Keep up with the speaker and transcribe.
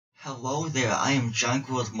Hello there, I am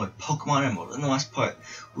GiantGrotle with Pokemon Emerald. In the last part,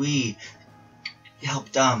 we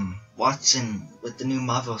helped Watson with the new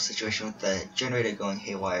Marvel situation with the generator going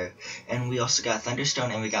haywire, and we also got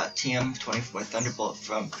Thunderstone, and we got TM24 Thunderbolt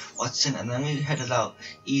from Watson, and then we headed out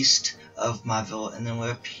east of Marvel, and then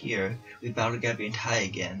we're up here. We battled Gabby and Ty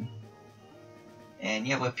again, and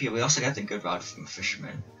yeah, we're up here. We also got the good rod from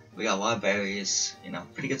Fisherman. We got wild berries, you know,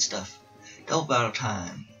 pretty good stuff. Double battle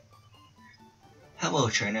time. Hello,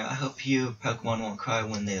 trainer. I hope you Pokemon won't cry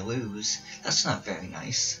when they lose. That's not very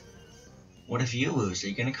nice. What if you lose? Are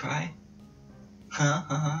you gonna cry?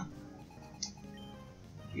 Huh?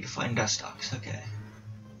 You're fighting Dustox. Okay.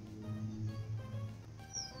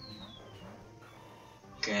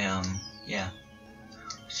 Okay, yeah.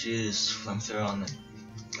 Let's use Flamethrower on the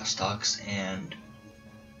Dustox and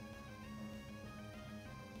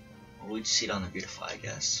We'd see it on the Beautifly, I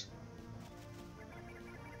guess.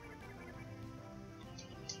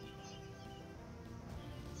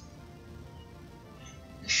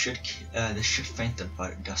 This should faint the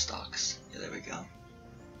Dustox. Yeah, there we go.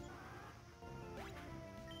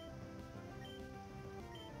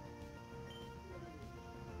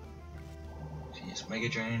 Use Mega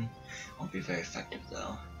Drain. Won't be very effective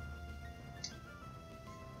though.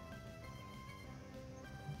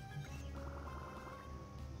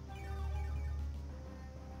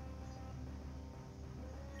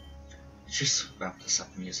 Let's just wrap this up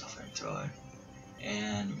and use a Flamethrower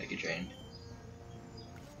and Mega Drain.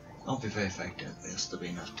 Won't be very effective, but it'll still be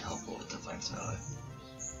enough to help with the Flamethrower,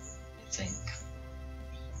 I think.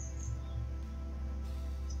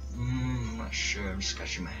 I'm not sure, I'm just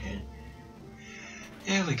scratching my head.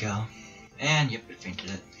 There we go. And yep, it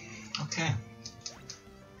fainted it. Okay.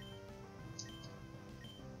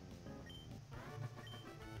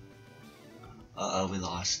 Uh-oh, we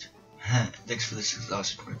lost. Thanks for the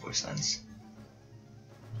 $6.24.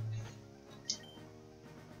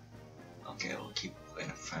 Okay, we'll keep going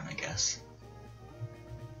up front, I guess.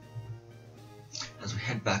 As we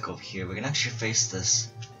head back over here, we're gonna actually face this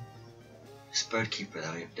Bird Keeper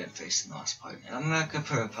that we didn't face in the last part. And I'm not gonna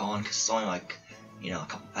put a repel on because it's only like, you know, a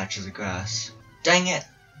couple patches of grass. Dang it!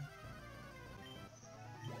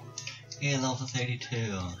 Yeah, level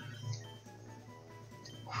 32.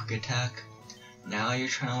 Quick attack. Now you're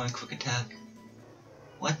trying to learn quick attack?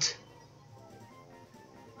 What?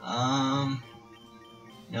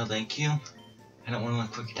 No thank you. I don't want to learn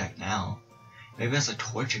quick attack now. Maybe as a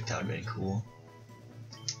Torchic that would be cool.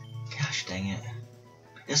 Gosh dang it.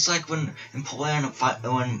 It's like when Napoleon,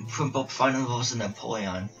 when both final levels in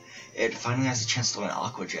Napoleon, it finally has a chance to learn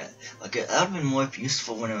Aqua Jet. Like, that would have been more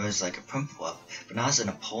useful when it was like a Pimple up, but now it's a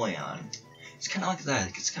Napoleon. It's kind of like that,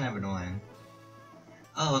 it's kind of annoying.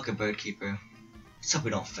 Oh, look, a Bird Keeper. Let's hope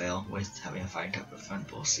we don't fail with having a fighting type of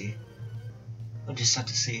front, we'll see. We'll just have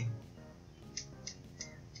to see.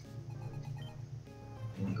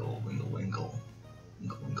 Wingle, wingle, wingle.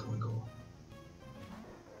 Wingle, wingle, wingle.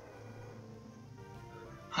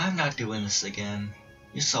 I'm not doing this again.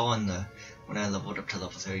 You saw in the when I leveled up to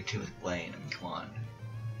level 32 with Blaine. I mean, come on.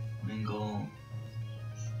 Wingle.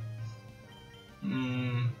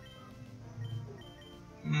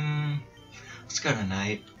 Let's go to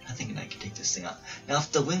Night. I think Night can take this thing out. Now,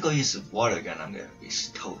 if the Wingle uses Water Gun, I'm gonna be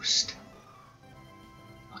toast.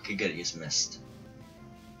 Okay, good. Use Mist.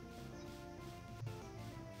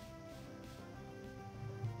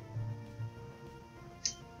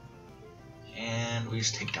 And we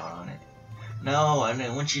just take down on it. No, I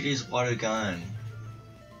didn't want you to use Water Gun.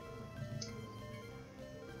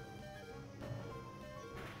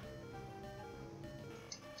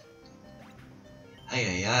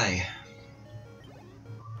 Ay.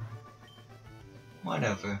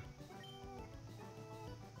 Whatever.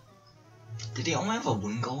 Did he only have a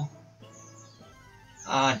Wingle?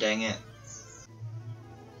 Ah, dang it.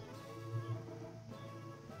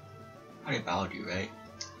 I already battled you, right?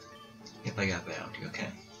 Yep, I got battled you, okay.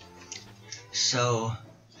 So,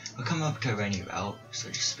 we're coming up to a rainy route, so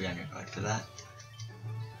just be on your guard for that.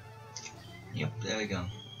 Yep, there we go.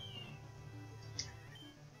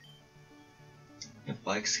 Yep,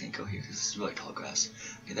 bikes can go here because this is really tall grass.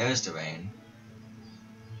 Okay, there's the rain.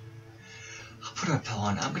 I'll put a repel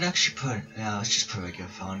on. I'm gonna actually put, yeah, let's just put a regular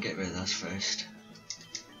repel on, get rid of those first.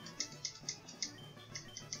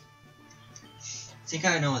 I think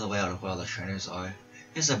I know the layout of where all the trainers are.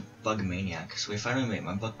 Here's a Bug Maniac, so if I don't make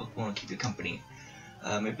my Bug Pokemon to keep you company.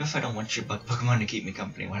 Maybe if I don't want your Bug Pokemon to keep me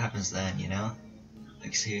company, what happens then, you know?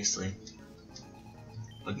 Like, seriously.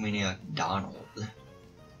 Bug Maniac Donald.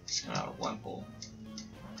 Send out a Wemple.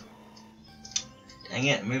 Dang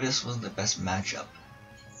it, maybe this wasn't the best matchup.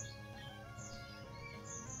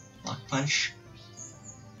 Lock Punch.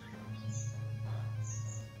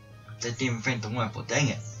 That didn't even faint the Wurmple, dang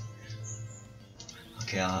it.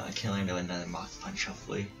 Okay, I can land another Mach Punch,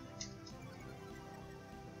 hopefully.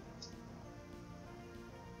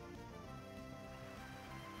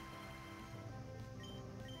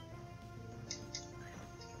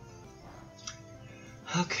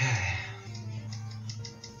 Okay.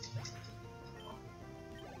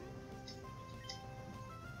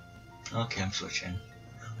 Okay, I'm switching.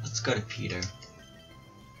 Let's go to Peter.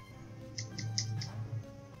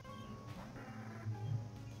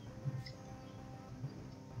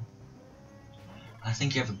 I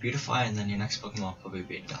think you have a Beautify, and then your next Pokemon will probably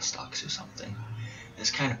be a Dustox or something.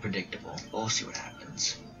 It's kind of predictable, but we'll see what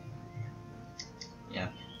happens.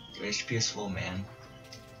 Yep, your HP is full, man.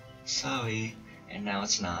 Sorry, and now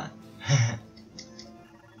it's not.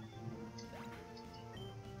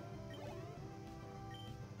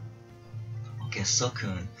 Okay,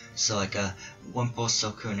 Silcoon. So like a Wurmple,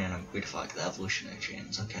 Silcoon, and a Beautify, like the evolutionary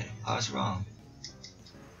chains. Okay, I was wrong.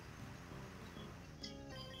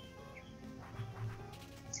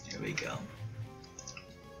 Here we go.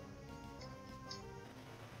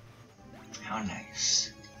 How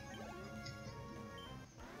nice.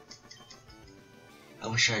 I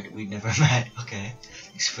wish we'd never met. Okay,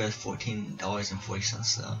 thanks for $14.40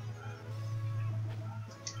 though.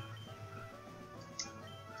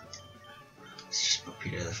 Let's just put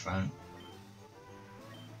Peter to the front.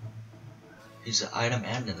 He's an item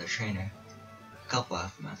and another trainer. A couple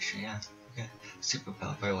of them actually, yeah. Okay, Super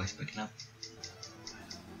Power, always picking up.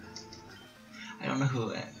 I don't know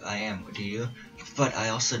who I am, do you? But I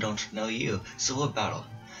also don't know you, so we'll battle.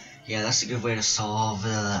 Yeah, that's a good way to solve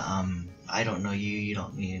the, I don't know you, you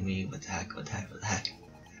don't need me, what the heck,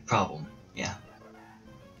 problem, yeah.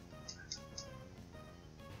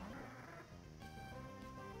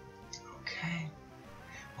 Okay,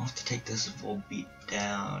 I'll have to take this full beat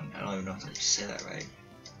down. I don't even know if I just say that right.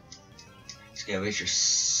 Just gotta raise your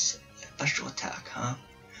special attack, huh?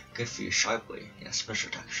 Good for you, Sharply. Yeah, special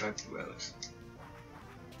attack, Sharply Rose.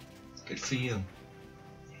 Good for you.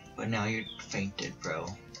 But now you're fainted, bro.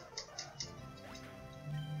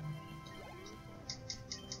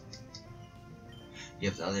 You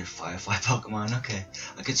have the other Firefly Pokemon, okay.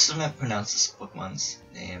 I could still not pronounce this Pokemon's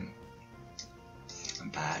name. I'm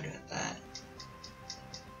bad at that.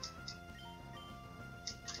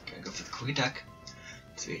 Gonna go for the Quick Attack.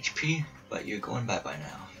 3 HP, but you're going bye-bye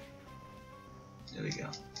now. There we go.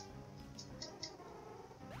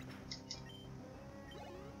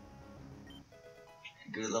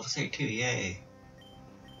 Good level 32, yay!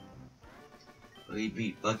 We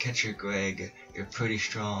beat Bugcatcher Greg, you're pretty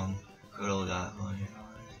strong. Grotle got one.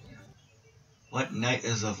 What? Knight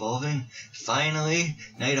is evolving? Finally!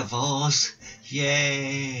 Knight evolves!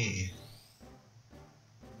 Yay!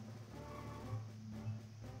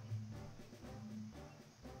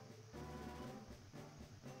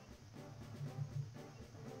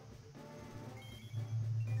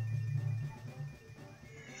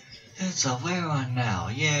 It's a Lairon now,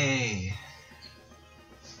 yay!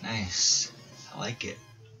 Nice, I like it.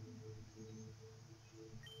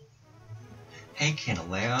 Hey, can a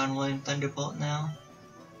Lairon win Thunderbolt now?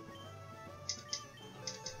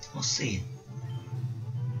 We'll see.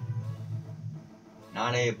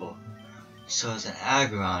 Not able. So as an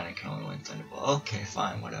Aggron, it can only win Thunderbolt. Okay,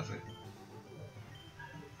 fine, whatever.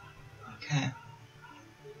 Okay.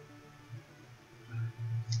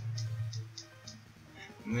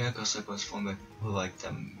 Miracle Circle is formed by people like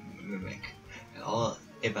the Mimic.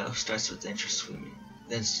 A battle starts with the instance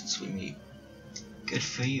we meet. Good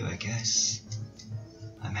for you, I guess.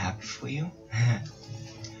 I'm happy for you.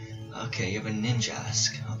 Okay, you have a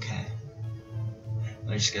Ninjask. Okay.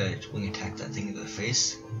 I just gotta wing attack that thing in the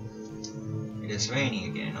face. It is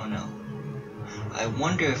raining again. Oh no. I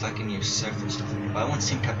wonder if I can use Surf and stuff, but I want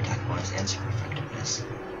same type of attack bonus and super effectiveness.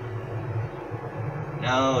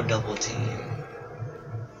 No, double team.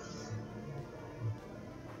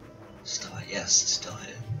 Still hit, yes, still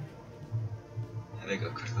hit. There we go,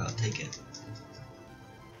 critical, I'll take it.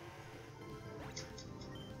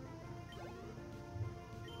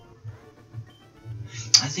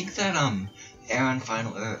 I think that Aaron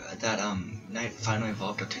Knight finally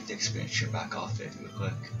evolved. I'll take the experience share back off it real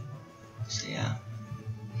quick. So yeah.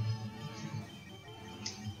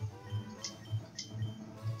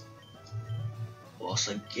 We'll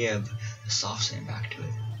also give the soft sand back to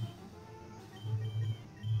it.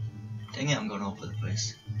 Dang it, I'm going all over the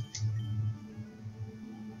place.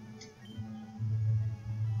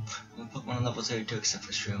 I'm gonna Pokemon on level 32 except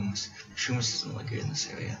for Shrooms. Shrooms doesn't look good in this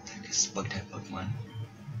area. It's a bug type Pokemon.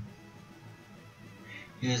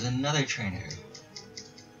 Here's another trainer.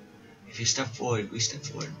 If you step forward, we step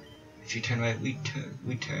forward. If If you turn right, we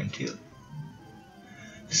turn too.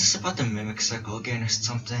 Is this about the Mimic Circle again or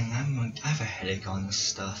something? I have a headache on this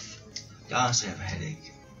stuff. I honestly have a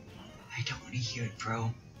headache. I don't want to hear it,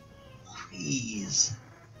 bro. Please.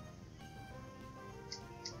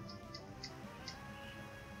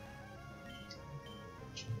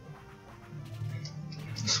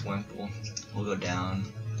 Swimple will go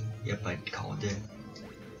down. Yep, I called it.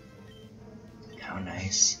 How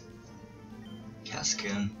nice.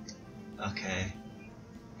 Cascoon. Okay.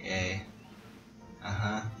 Yay.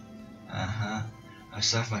 I'm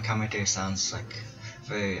sorry if my commentary sounds like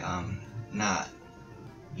very, not,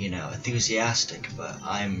 you know, enthusiastic, but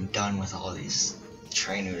I'm done with all these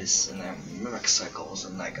trainers and their Mimic Circles,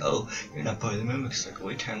 and like, oh, you're not part of the Mimic Circle,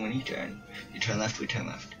 we turn when you turn. You turn left, we turn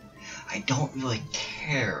left. I don't really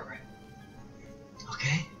care.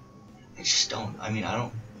 Okay? I just don't. I mean, I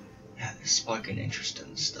don't spark an interest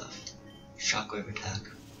in this stuff. Shockwave attack.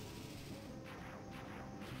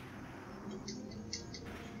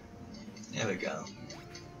 There we go.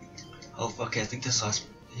 Oh, okay, I think this last.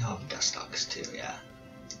 You have Dustox too, yeah.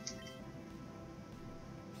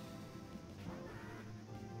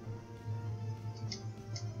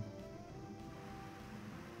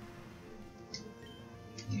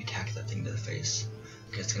 Let me attack that thing to the face.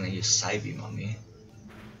 Okay, it's gonna use Side Beam on me.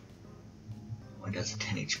 Oh, it does a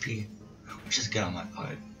 10 HP, which is good on my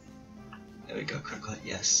part. There we go, critical hit,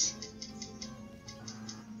 yes.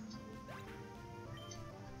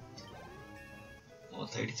 Level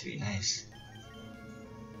 33, nice.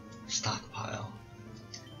 Stockpile.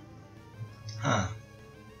 Huh.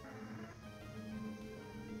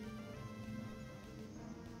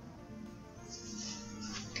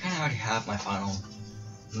 Kinda already have my final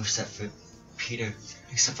moveset for Peter,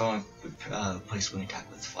 except I want to place Wing Attack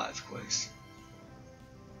with 5, of course.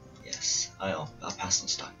 Yes, I'll pass on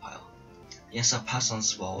Stockpile. Yes, I'll pass on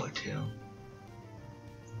Swallow too.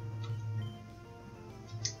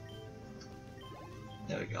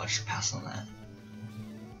 There we go, I'll just pass on that.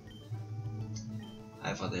 I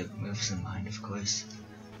have other moves in mind, of course.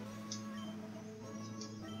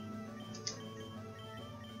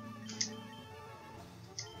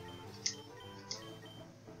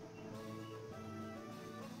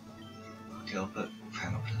 Okay, I'll put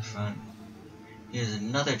Prime up to the front. Here's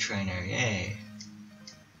another trainer, yay!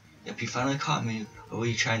 Yep, you finally caught me, but were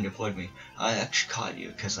you trying to avoid me? I actually caught you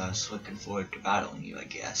because I was looking forward to battling you, I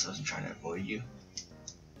guess. I wasn't trying to avoid you.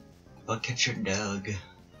 But catch your dog.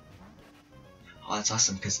 Oh, that's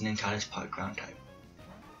awesome because Ninja is part ground type.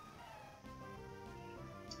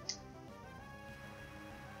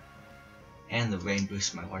 And the rain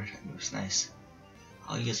boosts my water type moves, nice.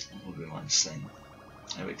 I'll use Bumblebee on this thing.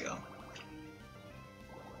 There we go.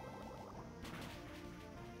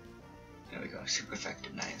 There we go, super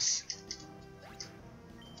effective, nice.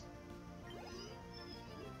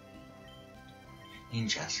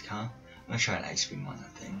 Ninjask, huh? I'm gonna try an Ice Beam on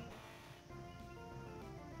that thing.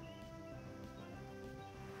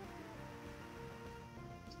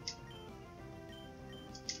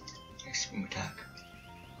 Ice Beam attack.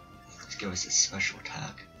 Let's give us a special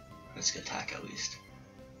attack. Let's get attack at least.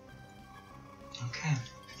 Okay.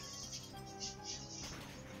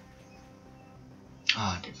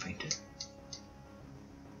 Ah, I did faint it.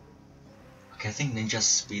 Okay, I think Ninja's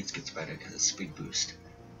speed gets better because it's speed boost.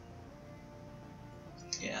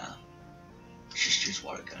 Yeah. Let's just use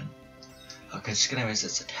Water Gun. Okay, it's gonna raise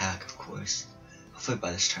its attack, of course. Hopefully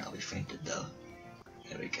by this turn I'll be fainted though.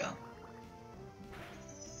 There we go.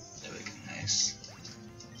 There we go, nice.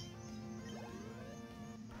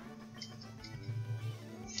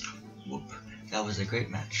 Whoop. That was a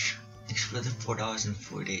great match. Thanks for the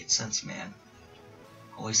 $4.48, man.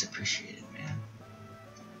 Always appreciated, man.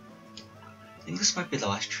 I think this might be the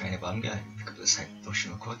last trainer, but I'm gonna pick up this hype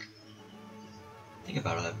potion real quick. Think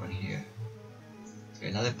about everyone here. Okay,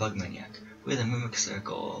 another Bug Maniac. We're the Mimic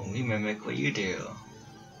Circle. We mimic what you do.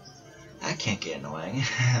 That can't get annoying.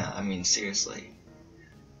 I mean, seriously.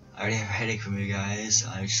 I already have a headache from you guys.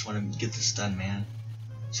 I just want to get this done, man.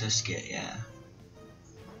 So skit, yeah.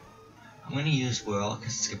 I'm gonna use Whirl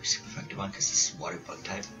because it's gonna be super effective on because this is Water Bug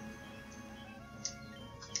type.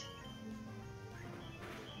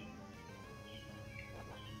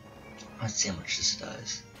 Let's see how much this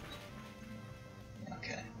does.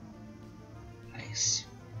 Okay. Nice.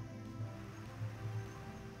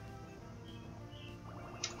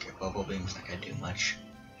 Okay, Bubble Beam's not gonna do much.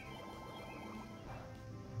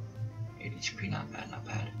 8 HP, not bad, not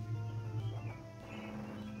bad.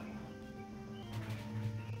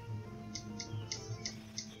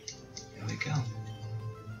 There we go.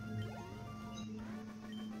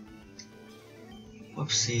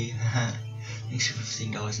 Whoopsie. Thanks for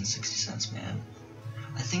 $15.60, man.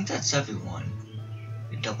 I think that's everyone.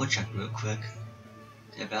 You double check real quick.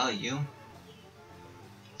 Their value.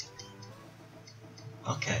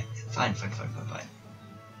 Okay, fine.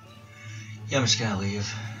 Yeah, I'm just gonna leave.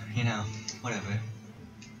 You know, whatever.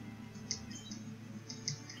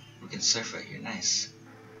 We can surf right here, nice.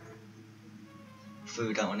 Hopefully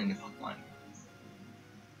we don't want any Pokemon.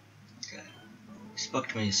 Okay. You spoke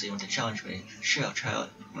to me, so you want to challenge me. Sure, I'll try out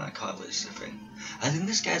when I call it with surfing. I think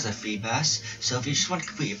this guy's a free bass, so if you just want to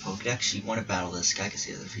complete your Pokedex, you want to battle this guy because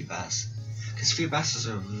he has a free bass. Because free basses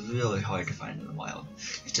are really hard to find in the wild.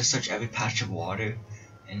 You have to search every patch of water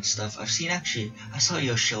and stuff. I saw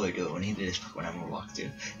Yoshiller do it when he did his Pokemon Emerald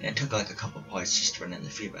walkthrough, and it took like a couple parts just to run in the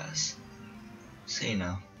free bass. So you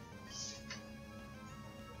know.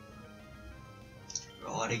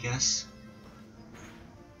 Roll it, I guess.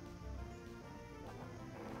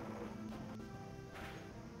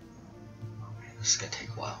 This is gonna take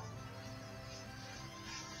a while.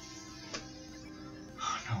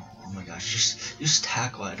 Oh no, oh my gosh, just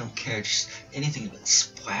tackle, I don't care, just anything but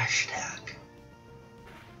splash attack.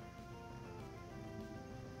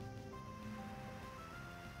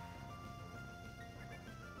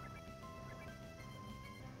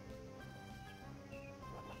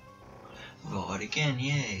 Roll it again,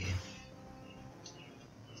 yay.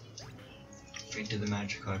 Straight to the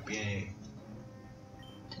Magikarp, yay.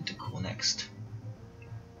 Cyndaquil next.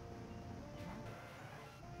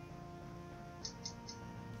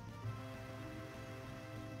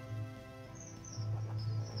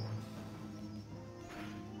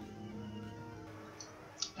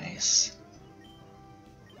 Nice.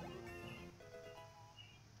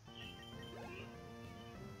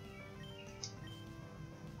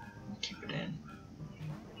 Keep it in.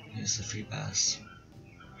 Here's the free pass.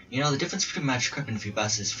 You know, the difference between Magikarp and free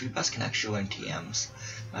pass is free pass can actually learn TMs.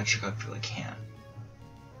 Magikarp really can't.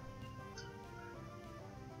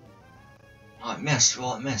 Oh, it missed.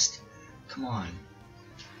 Well, it missed. Come on.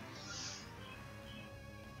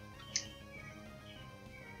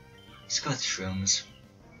 Let's go with shrooms.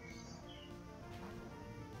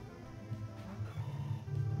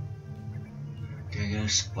 Okay, I'm gonna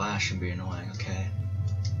splash and be annoying, okay?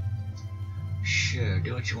 Sure,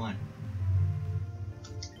 do what you want.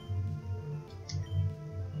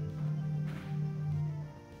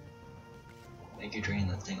 Make you drain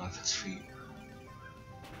that thing off its feet.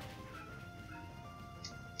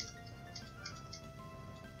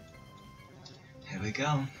 Here we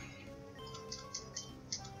go.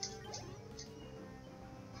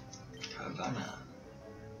 Carvana.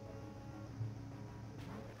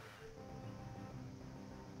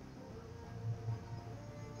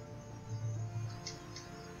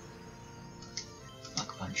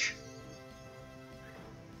 Luck punch.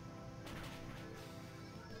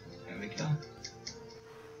 There we go.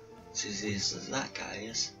 It's as easy as that,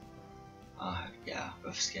 guys. Yeah,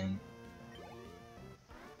 rough skin.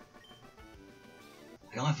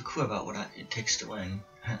 I don't have a clue about what it takes to win.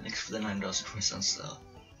 Thanks for the $9.20 though.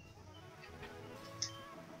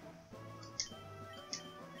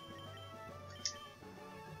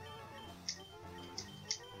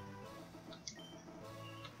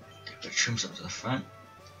 Okay, put shrooms up to the front.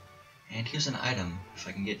 And here's an item, if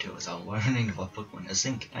I can get to it without learning about Pokemon. A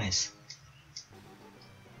zinc, nice.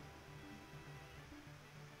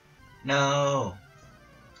 No!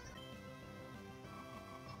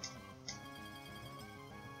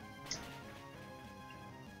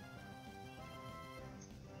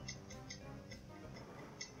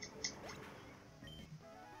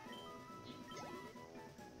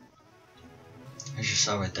 As you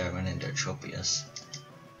saw right there, I went into Tropius.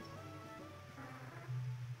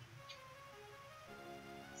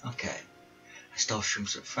 Okay. I still have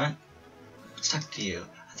shrooms up front. Let's talk to you.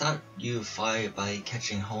 I thought you fly by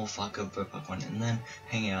catching a whole flock of bird Pokemon and then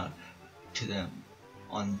hanging out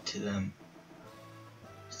onto them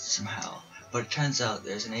somehow. But it turns out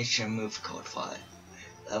there's an HM move called Fly.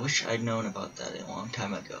 I wish I'd known about that a long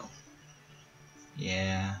time ago.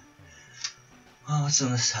 Yeah. Oh, what's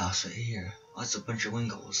in this house right here? Oh, it's a bunch of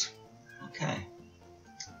Wingles. Okay.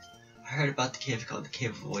 I heard about the cave called the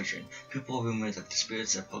Cave of Origin. People rumor that the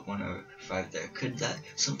spirits of Pokemon are revived there. Could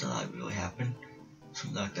something like that really happen?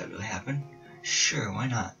 Something like that really happen? Sure, why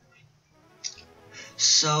not?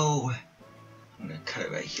 So, I'm gonna cut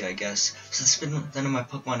it right here, I guess. So this has been the end of my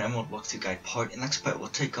Pokemon Emerald walkthrough guide part. In the next part, we'll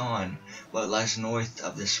take on what lies north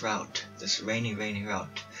of this route, this rainy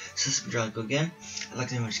route. So this has been GiantGrotle again. I'd like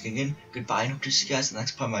to invite you again. Goodbye, and hope to see you guys in the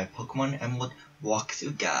next part of my Pokemon Emerald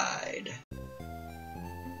walkthrough guide.